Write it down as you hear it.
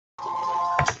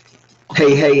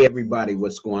Hey, everybody,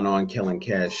 what's going on? Kellen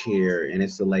KASH here, and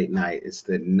it's the late night. It's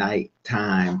the night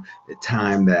time, the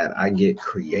time that I get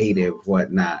creative,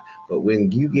 whatnot. But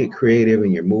when you get creative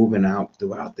and you're moving out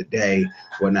throughout the day,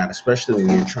 whatnot, especially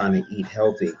when you're trying to eat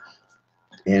healthy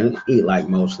and eat like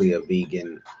mostly a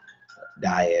vegan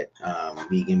diet,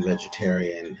 vegan,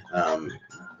 vegetarian,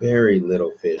 very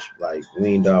little fish, like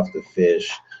weaned off the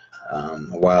fish a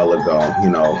while ago.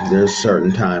 There's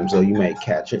certain times, though, you may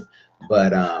catch it.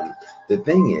 But the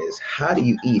thing is, how do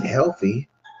you eat healthy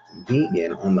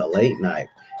vegan on the late night?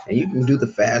 And you can do the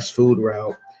fast food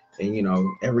route, and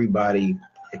everybody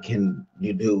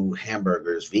you do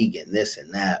hamburgers, vegan, this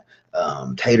and that,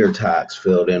 tater tots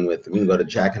filled in with. You can go to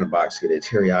Jack in the Box, get a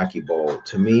teriyaki bowl.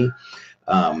 To me,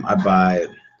 I buy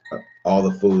all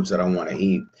the foods that I want to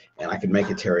eat, and I can make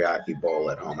a teriyaki bowl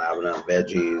at home. I have enough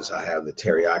veggies. I have the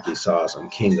teriyaki sauce. I'm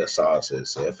king of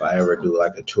sauces. If I ever do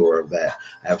like a tour of that,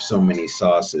 I have so many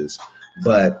sauces.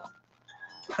 But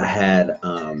I had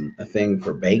a thing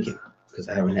for bacon because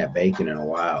I haven't had bacon in a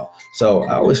while. So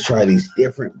I always try these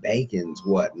different bacons,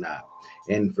 whatnot.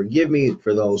 And forgive me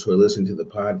for those who are listening to the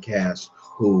podcast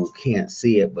who can't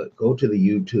see it, but go to the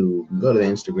YouTube, go to the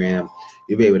Instagram.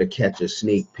 You'll be able to catch a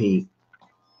sneak peek.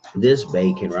 This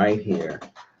bacon right here,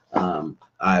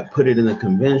 I put it in the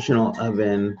conventional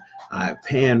oven. I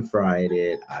pan fried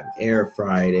it. I've air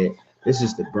fried it. This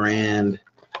is the brand.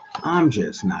 I'm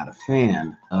just not a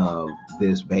fan of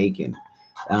this bacon.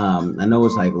 I know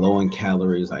it's like low in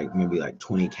calories, like maybe like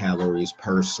 20 calories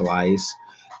per slice.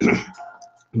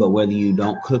 But whether you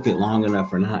don't cook it long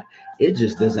enough or not, it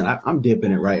just doesn't. I'm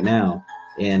dipping it right now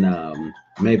in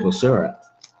maple syrup.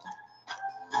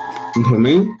 And for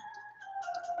me,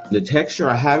 the texture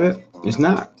I have it's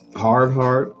not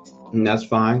hard, and that's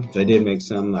fine. So I did make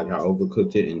some, like I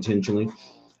overcooked it intentionally,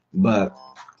 but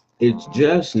it's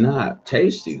just not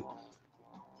tasty.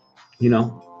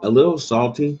 A little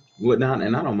salty, whatnot,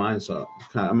 and I don't mind salt.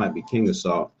 I might be king of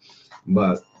salt,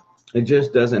 but it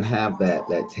just doesn't have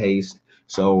that taste.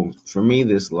 So for me,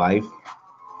 this life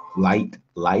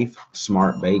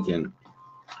smart bacon,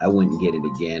 I wouldn't get it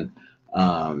again.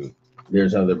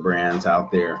 There's other brands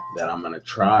out there that I'm gonna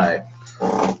try,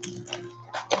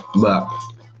 but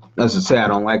as I say, I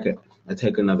don't like it. I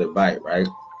take another bite, right?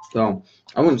 So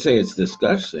I wouldn't say it's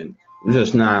disgusting. It's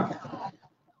just not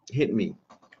hit me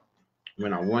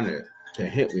when I want it to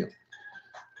hit me.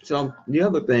 So the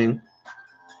other thing,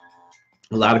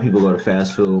 a lot of people go to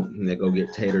fast food and they go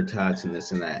get tater tots and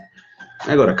this and that.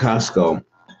 I go to Costco,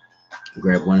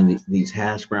 grab one of these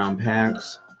hash brown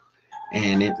packs,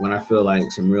 and when I feel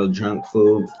like some real junk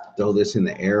food, throw this in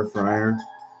the air fryer.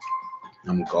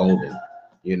 I'm golden,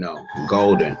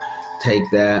 golden. Take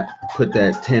that, put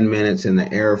that 10 minutes in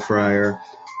the air fryer,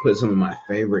 put some of my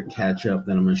favorite ketchup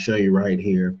that I'm going to show you right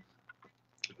here.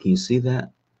 Can you see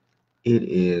that? It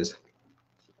is,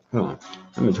 hold on,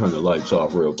 let me turn the lights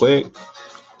off real quick.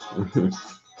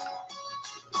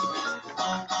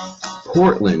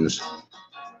 Portland's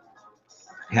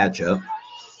ketchup,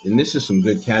 and this is some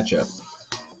good ketchup.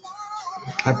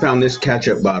 I found this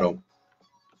ketchup bottle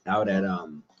out at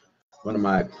one of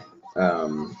my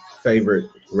favorite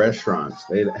restaurants.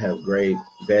 They have great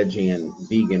veggie and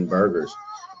vegan burgers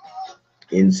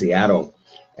in Seattle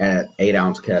at 8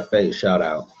 Ounce Cafe, shout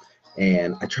out.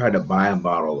 And I tried to buy a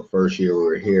bottle the first year we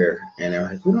were here, and they're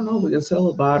like, we don't know if we can sell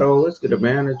a bottle. Let's get a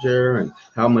manager, and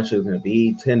how much is it going to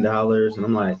be? $10. And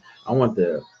I'm like, I want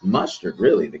the mustard,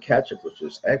 really. The ketchup was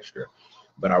just extra,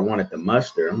 but I wanted the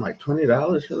mustard. I'm like,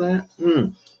 $20 for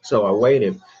that? So I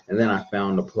waited, and then I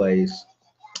found a place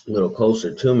a little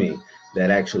closer to me that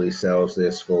actually sells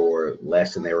this for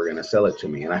less than they were going to sell it to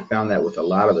me. And I found that with a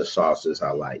lot of the sauces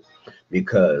I like,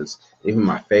 because even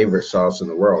my favorite sauce in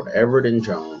the world, Everett &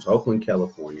 Jones, Oakland,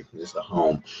 California, is the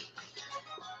home.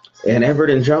 And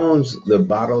Everett & Jones, the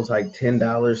bottle's like $10,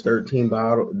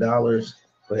 $13,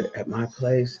 but at my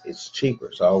place, it's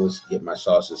cheaper. So I always get my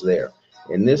sauces there.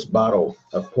 In this bottle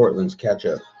of Portland's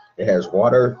ketchup, it has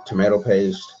water, tomato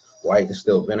paste, white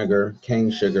distilled vinegar,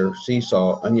 cane sugar, sea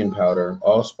salt, onion powder,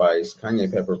 allspice,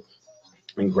 cayenne pepper,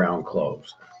 and ground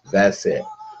cloves. That's it.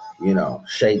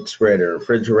 Shake, spread, or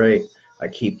refrigerate. I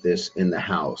keep this in the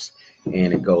house,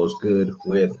 and it goes good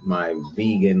with my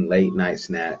vegan late night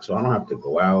snack. So I don't have to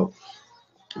go out.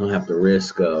 I don't have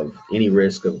any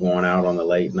risk of going out on the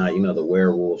late night. The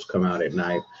werewolves come out at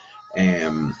night,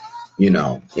 and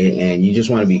and you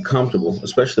just want to be comfortable,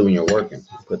 especially when you're working.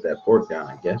 Put that fork down,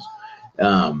 I guess.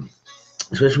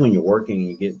 Especially when you're working and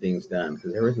you get things done,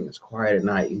 because everything is quiet at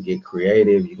night. You can get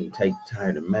creative. You can take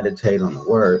time to meditate on the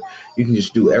word. You can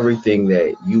just do everything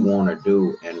that you want to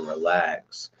do and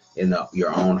relax in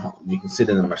your own home. You can sit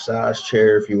in a massage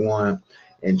chair if you want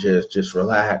and just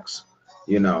relax.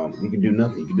 You know, you can do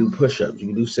nothing. You can do push-ups. You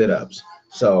can do sit-ups.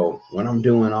 So when I'm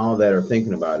doing all that or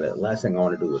thinking about it, last thing I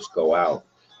want to do is go out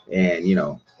and, you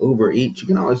know, Uber Eats. You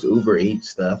can always Uber Eat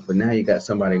stuff, but now you got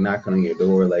somebody knocking on your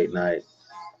door late night,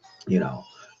 you know.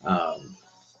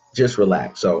 Just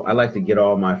relax. So I like to get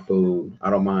all my food. I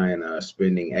don't mind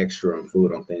spending extra on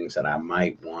food on things that I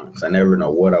might want because I never know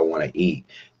what I want to eat.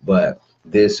 But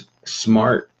this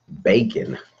smart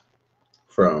bacon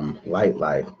from Light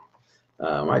Life,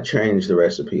 I changed the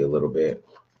recipe a little bit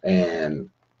and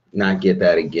not get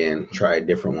that again. Try a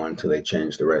different one until they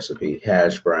change the recipe.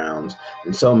 Hash browns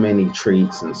and so many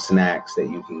treats and snacks that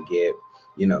you can get,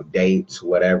 you know, dates,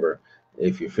 whatever.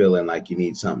 If you're feeling like you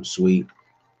need something sweet,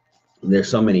 there's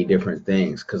so many different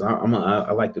things because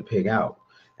I like to pick out,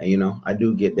 and you know I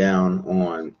do get down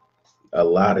on a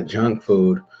lot of junk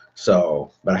food.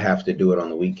 So, but I have to do it on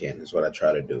the weekend. Is what I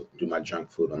try to do my junk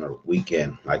food on the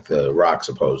weekend, like The Rock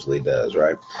supposedly does,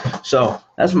 right? So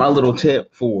that's my little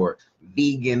tip for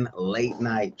vegan late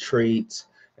night treats.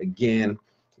 Again,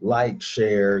 like,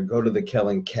 share, go to the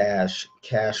Kellen Cash,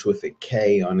 Cash with a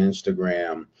K on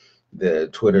Instagram, the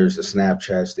Twitters, the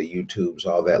Snapchats, the YouTubes,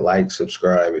 all that. Like,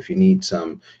 subscribe. If you need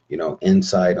some, you know,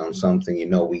 insight on something, you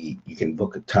know, you can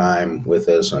book a time with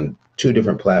us on 2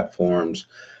 different platforms,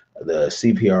 the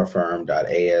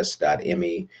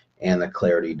cprfirm.as.me and the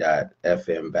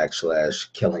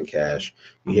clarity.fm/Kellen Cash.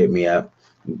 You hit me up.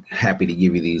 I'm happy to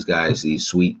give you these guys these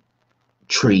sweet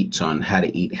treats on how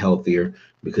to eat healthier,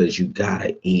 because you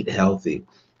gotta eat healthy.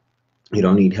 You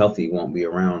don't eat healthy, you won't be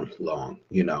around long,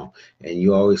 you know. And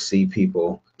you always see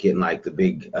people getting like the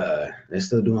big they're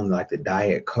still doing like the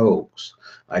diet cokes,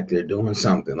 like they're doing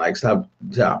something. Like stop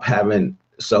having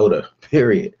soda,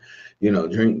 period. You know,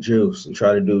 drink juice and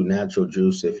try to do natural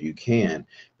juice if you can,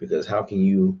 because how can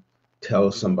you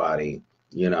tell somebody,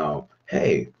 you know,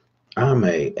 hey, I'm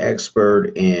a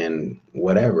expert in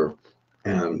whatever,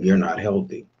 and you're not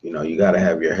healthy. You know, you got to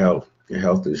have your health. Your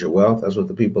health is your wealth. That's what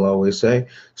the people always say.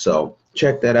 So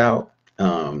check that out.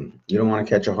 You don't want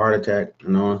to catch a heart attack. I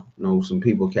know some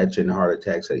people catching heart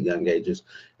attacks at young ages.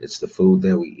 It's the food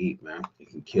that we eat, man. It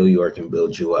can kill you or it can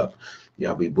build you up.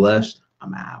 Y'all be blessed.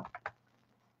 I'm out.